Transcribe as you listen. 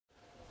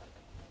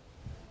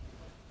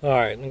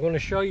Alright, I'm going to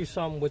show you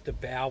something with the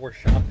Bauer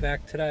Shop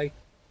Vac today.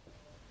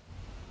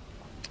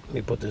 Let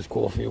me put this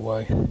coffee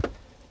away.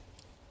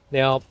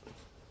 Now,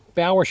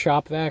 Bauer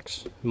Shop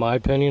Vacs, in my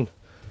opinion,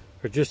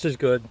 are just as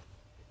good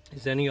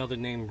as any other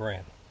name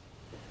brand.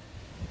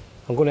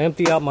 I'm going to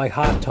empty out my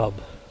hot tub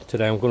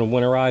today. I'm going to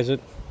winterize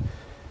it.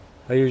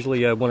 I usually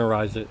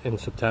winterize it in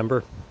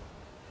September.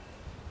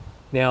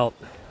 Now,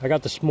 I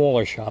got the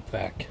smaller Shop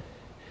Vac.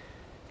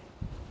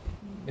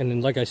 And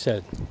then, like I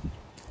said,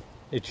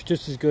 it's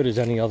just as good as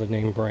any other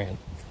name brand.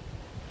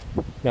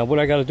 Now, what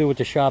I got to do with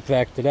the Shop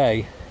Vac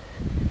today,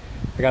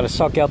 I got to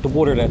suck out the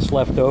water that's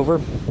left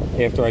over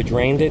after I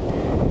drained it.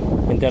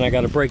 And then I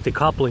got to break the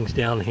couplings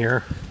down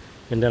here.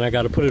 And then I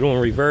got to put it on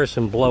reverse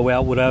and blow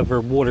out whatever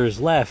water is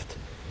left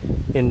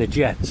in the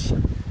jets.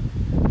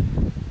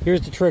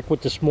 Here's the trick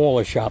with the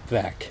smaller Shop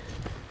Vac.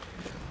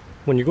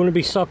 When you're going to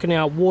be sucking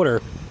out water,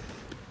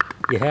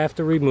 you have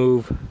to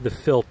remove the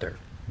filter.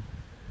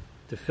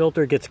 The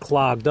filter gets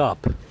clogged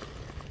up,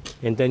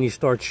 and then you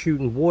start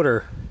shooting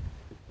water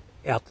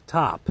out the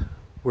top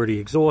where the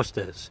exhaust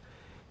is.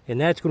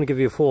 And that's going to give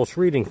you a false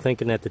reading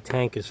thinking that the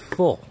tank is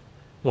full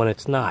when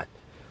it's not.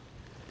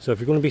 So if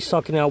you're going to be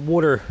sucking out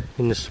water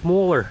in the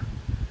smaller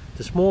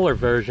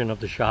version of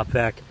the Shop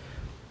Vac,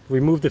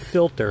 remove the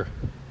filter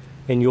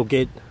and you'll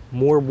get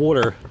more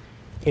water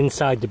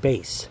inside the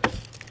base.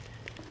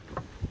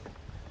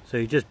 So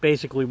you just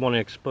basically want to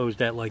expose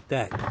that like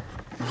that.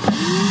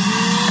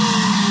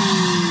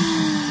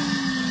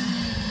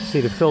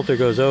 See, the filter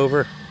goes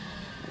over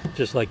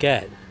just like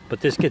that,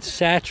 but this gets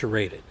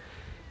saturated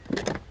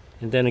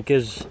and then it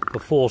gives a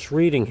false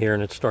reading here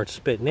and it starts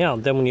spitting out.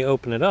 And then when you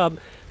open it up,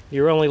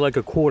 you're only like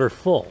a quarter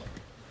full.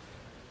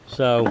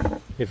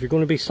 So if you're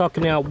going to be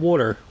sucking out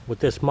water with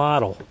this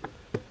model,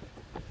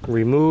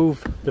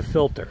 remove the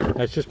filter.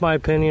 That's just my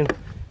opinion,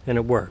 and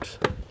it works.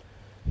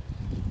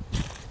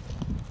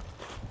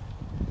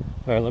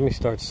 All right, let me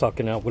start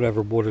sucking out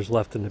whatever water's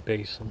left in the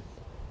basin.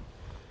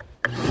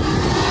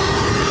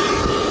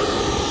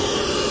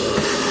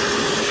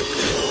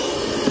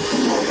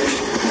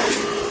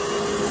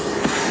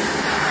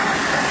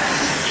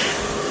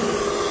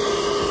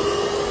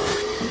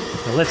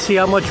 Now let's see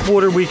how much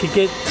water we could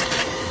get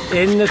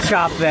in the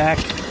Shop Vac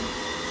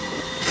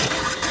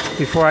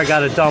before I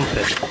gotta dump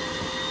it.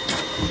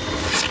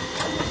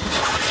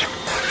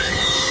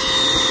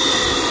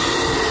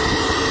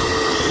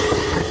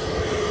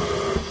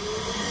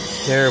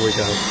 There we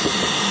go.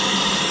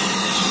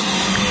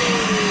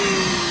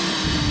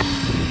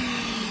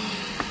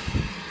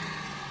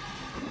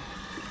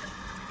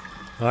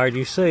 All right,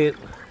 you see it.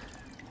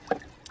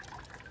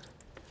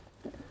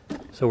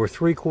 So we're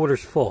 3/4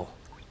 full.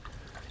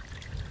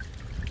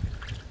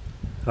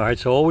 All right,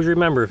 so always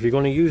remember, if you're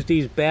going to use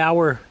these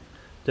Bauer,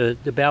 the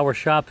Bauer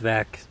Shop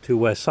Vac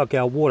to suck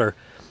out water,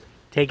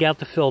 take out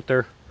the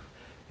filter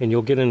and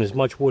you'll get in as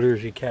much water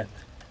as you can.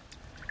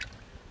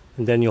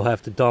 And then you'll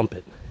have to dump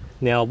it.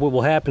 Now, what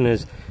will happen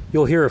is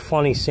you'll hear a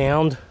funny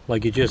sound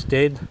like you just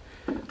did,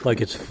 like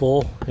it's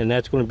full, and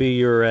that's going to be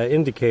your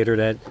indicator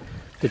that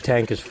the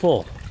tank is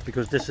full,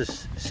 because this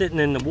is sitting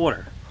in the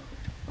water.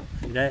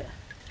 See that?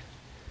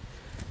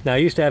 Now, I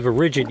used to have a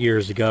Rigid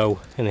years ago,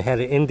 and it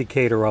had an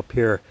indicator up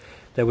here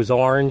that was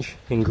orange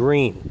and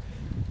green,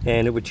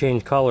 and it would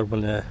change color when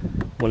the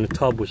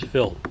tub was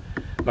filled.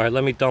 All right,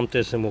 let me dump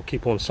this, and we'll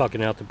keep on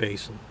sucking out the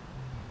basin.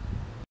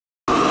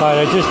 All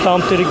right, I just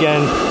dumped it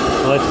again.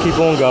 Let's keep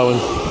on going.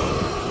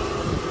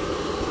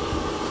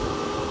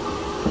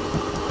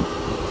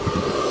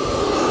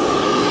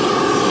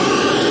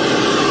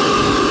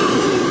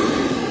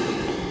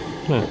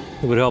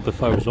 It would help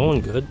if I was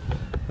on good.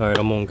 All right,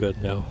 I'm on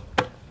good now.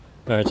 All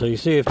right, so you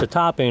see, if the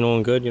top ain't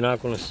on good, you're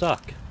not going to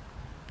suck.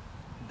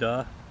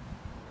 Duh.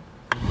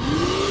 All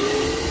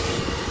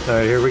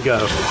right, here we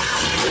go.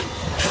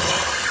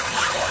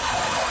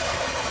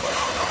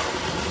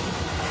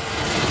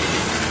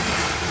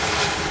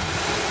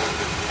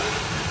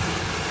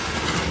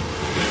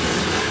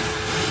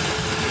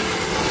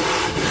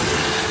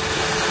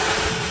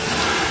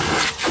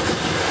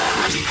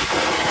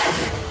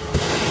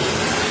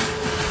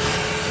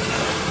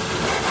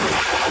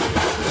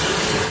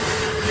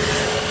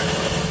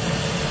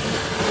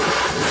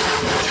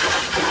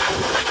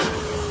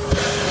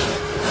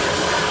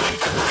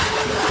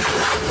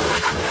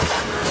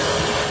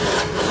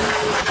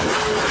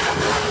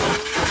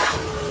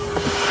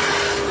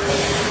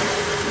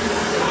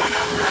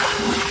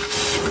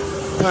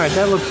 All right,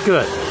 that looks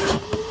good.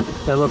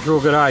 That looks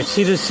real good. All right,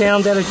 see the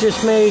sound that it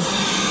just made?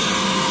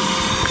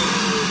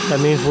 That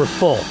means we're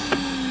full.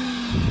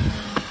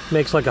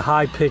 Makes like a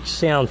high-pitched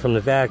sound from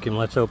the vacuum.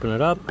 Let's open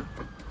it up.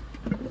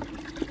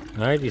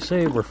 All right, you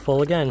see, we're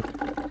full again.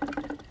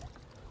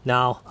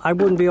 Now, I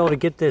wouldn't be able to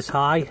get this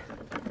high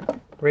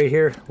right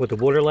here with the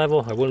water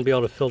level. I wouldn't be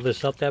able to fill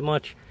this up that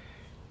much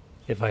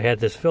if I had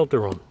this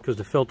filter on, because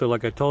the filter,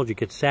 like I told you,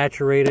 gets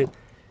saturated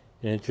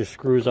and it just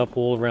screws up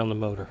all around the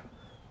motor.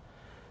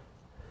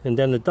 And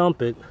then to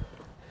dump it,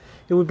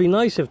 it would be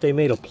nice if they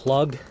made a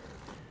plug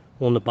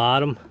on the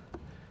bottom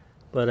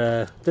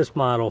But this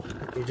model,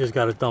 you just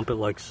got to dump it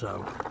like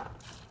so.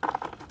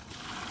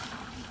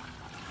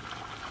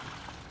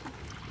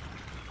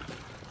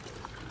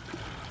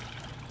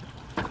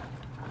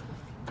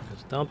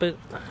 Just dump it.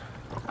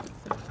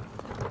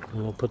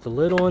 And we'll put the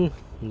lid on,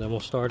 and then we'll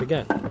start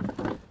again.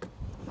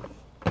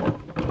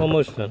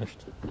 Almost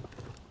finished.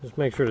 Just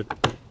make sure that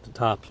the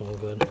top's on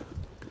good.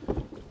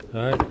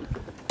 Alright.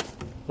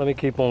 Let me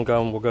keep on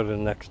going. We'll go to the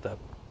next step.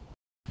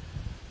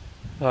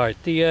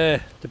 Alright,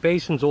 the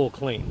basin's all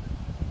clean.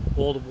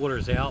 All the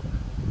water's out.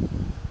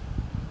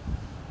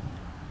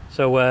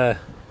 So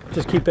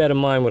just keep that in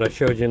mind what I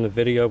showed you in the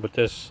video with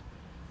this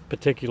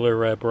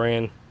particular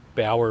brand,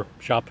 Bauer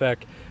Shop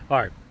Vac.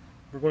 Alright,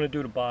 we're going to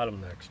do the bottom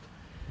next.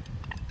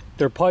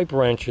 Their pipe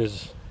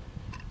wrenches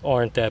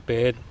aren't that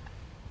bad.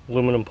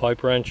 Aluminum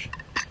pipe wrench.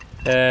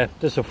 This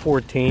is a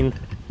 14.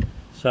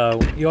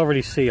 So you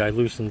already see I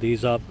loosened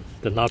these up,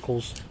 the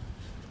knuckles.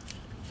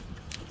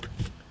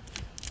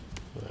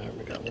 Alright,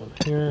 we got one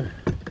here.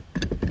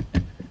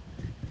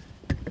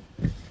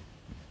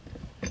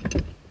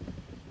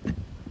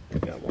 We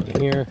got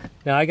one here.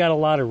 Now I got a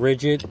lot of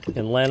rigid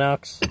and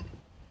Lennox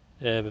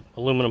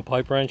aluminum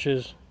pipe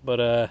wrenches,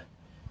 but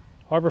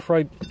Harbor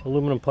Freight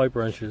aluminum pipe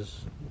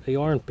wrenches, they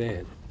aren't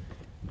bad.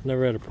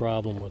 Never had a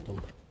problem with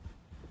them.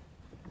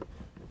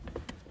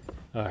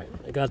 Alright,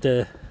 I got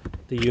the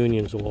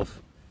unions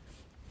off.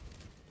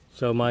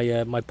 So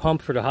my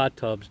pump for the hot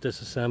tub's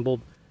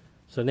disassembled.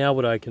 So now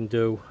what I can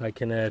do, I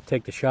can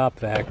take the shop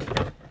vac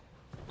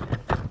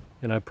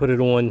and I put it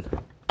on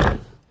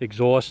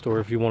exhaust, or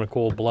if you want to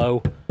call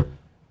blow,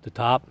 the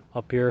top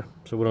up here.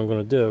 So what I'm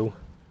going to do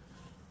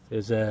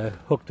is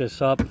hook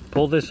this up,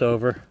 pull this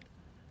over,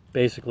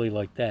 basically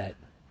like that.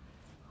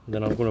 And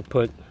then I'm going to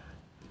put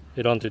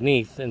it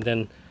underneath, and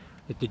then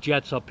if the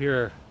jet's up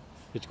here,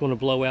 it's going to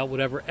blow out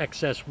whatever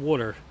excess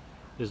water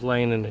is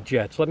laying in the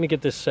jets. Let me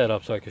get this set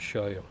up so I can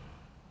show you.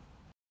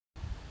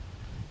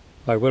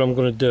 Alright, what I'm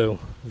going to do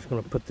is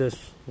going to put this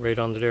right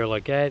under there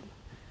like that,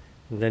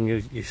 and then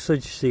you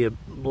should see it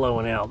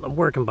blowing out. I'm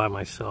working by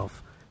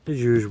myself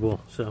as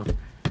usual, so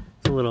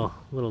it's a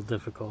little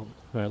difficult.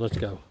 Alright, let's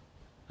go.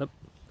 Up.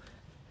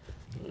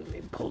 Let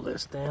me pull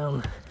this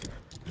down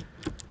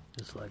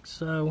just like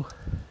so.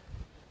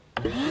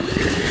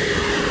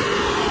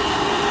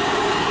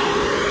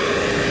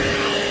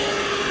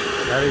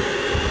 Ready?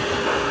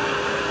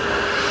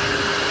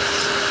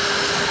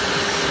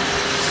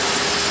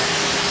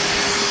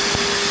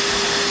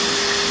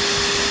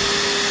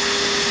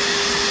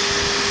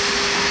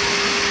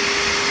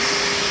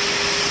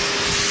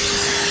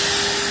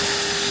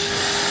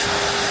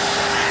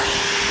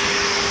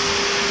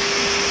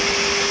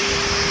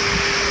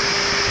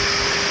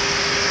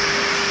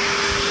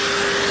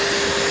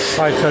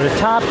 Alright, so the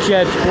top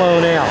jet's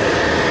blown out.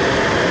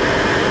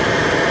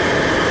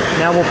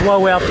 Now we'll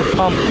blow out the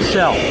pump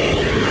itself.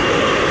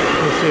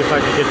 Let's see if I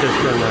can get this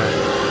in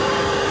there.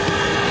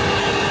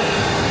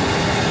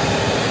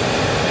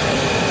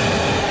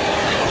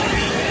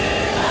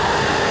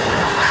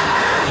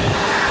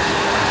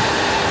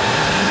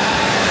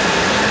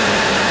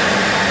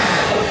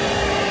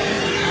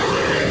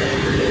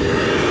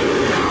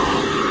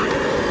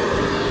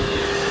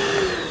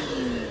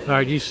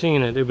 Alright, you've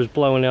seen it. It was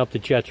blowing out the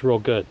jets real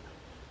good.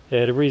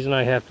 The reason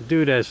I have to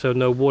do that is so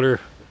no water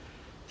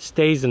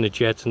stays in the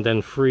jets and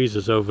then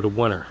freezes over the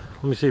winter.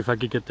 Let me see if I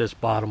could get this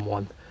bottom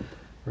one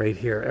right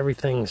here.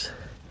 Everything's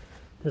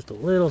just a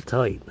little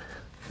tight.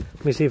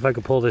 Let me see if I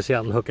can pull this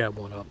out and hook that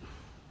one up.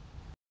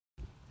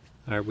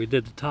 Alright, we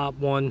did the top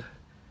one.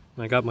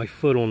 I got my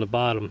foot on the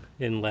bottom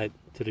inlet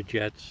to the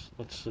jets.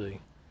 Let's see.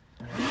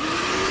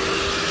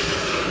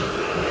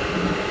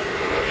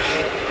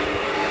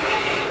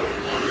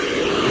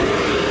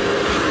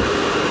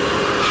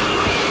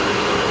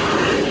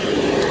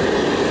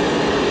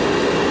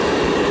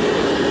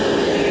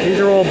 These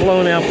are all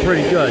blown out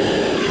pretty good.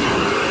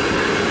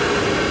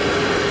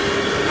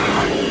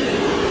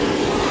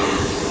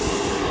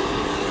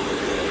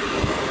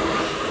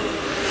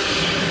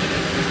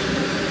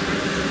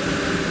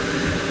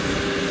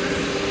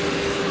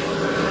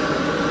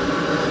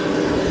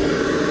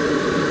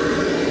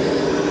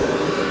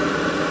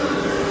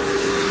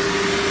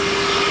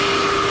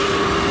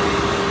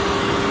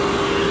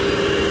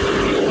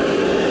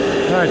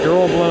 Alright, they're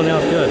all blown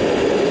out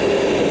good.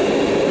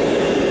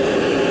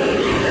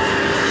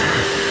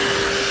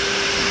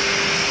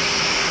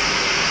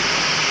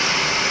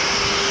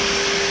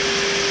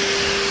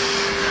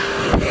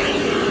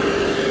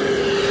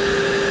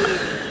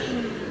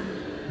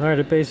 Alright,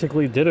 it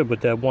basically did it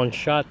with that one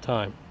shot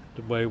time,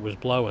 the way it was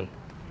blowing.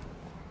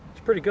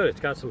 It's pretty good, it's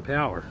got some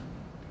power.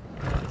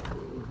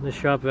 This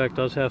shop vac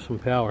does have some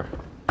power.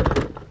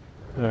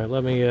 Alright,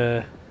 let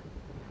me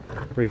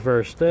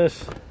reverse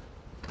this.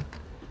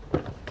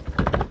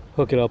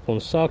 Hook it up on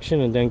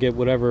suction and then get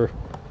whatever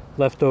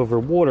leftover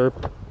water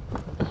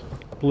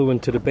blew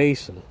into the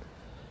basin.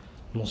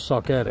 And we'll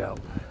suck that out.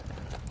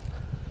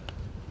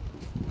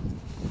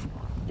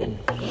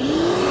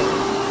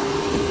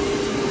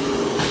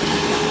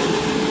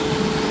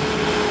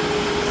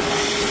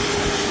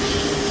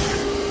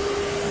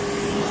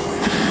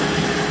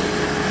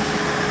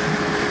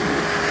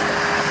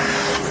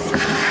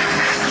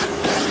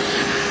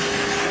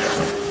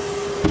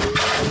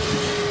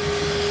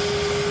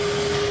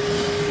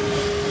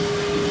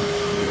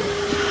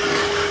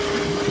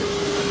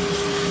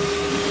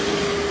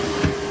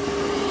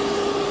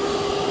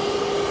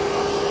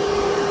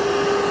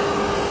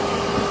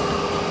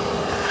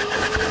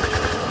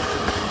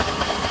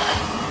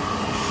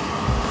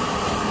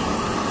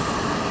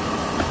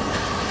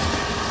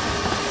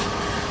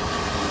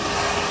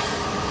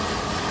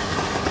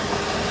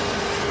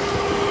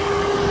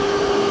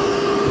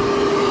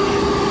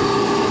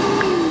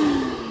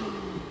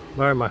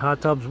 Alright, my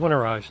hot tub's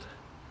winterized.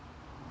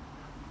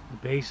 The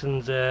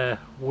basin's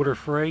water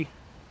free.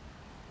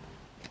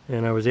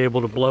 And I was able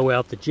to blow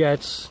out the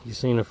jets. You've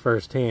seen it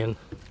firsthand.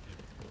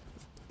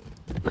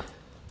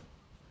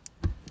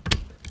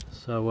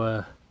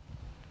 So,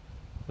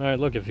 alright,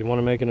 look, if you want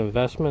to make an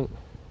investment,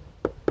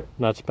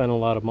 not spend a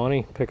lot of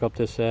money, pick up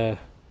this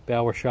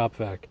Bauer Shop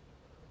Vac.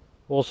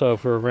 Also,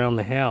 for around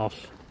the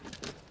house,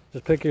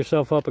 just pick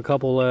yourself up a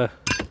couple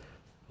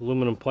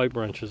aluminum pipe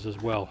wrenches as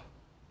well.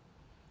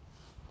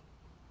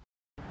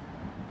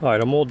 Alright,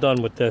 I'm all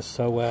done with this,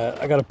 so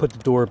I got to put the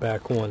door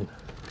back on.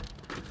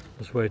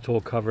 This way it's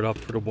all covered up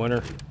for the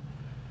winter.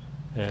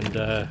 And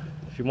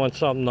if you want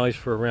something nice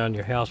for around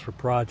your house for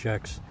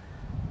projects,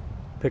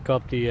 pick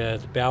up the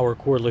Bauer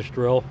cordless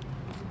drill.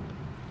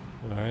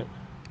 Alright.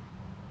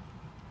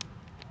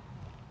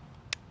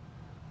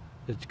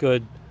 It's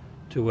good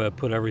to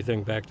put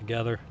everything back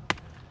together.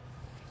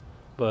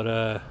 But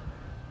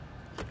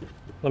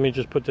let me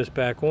just put this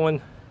back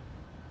on.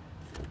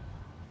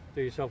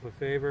 Do yourself a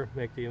favor,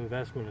 make the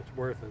investment, it's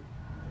worth it.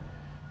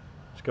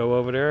 Let's go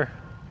over there,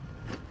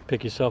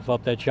 pick yourself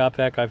up that shop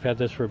vac. I've had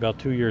this for about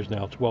 2 years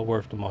now. It's well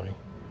worth the money.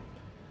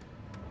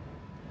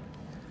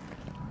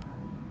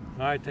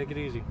 Alright, take it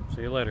easy.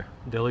 See you later.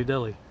 Dilly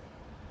dilly.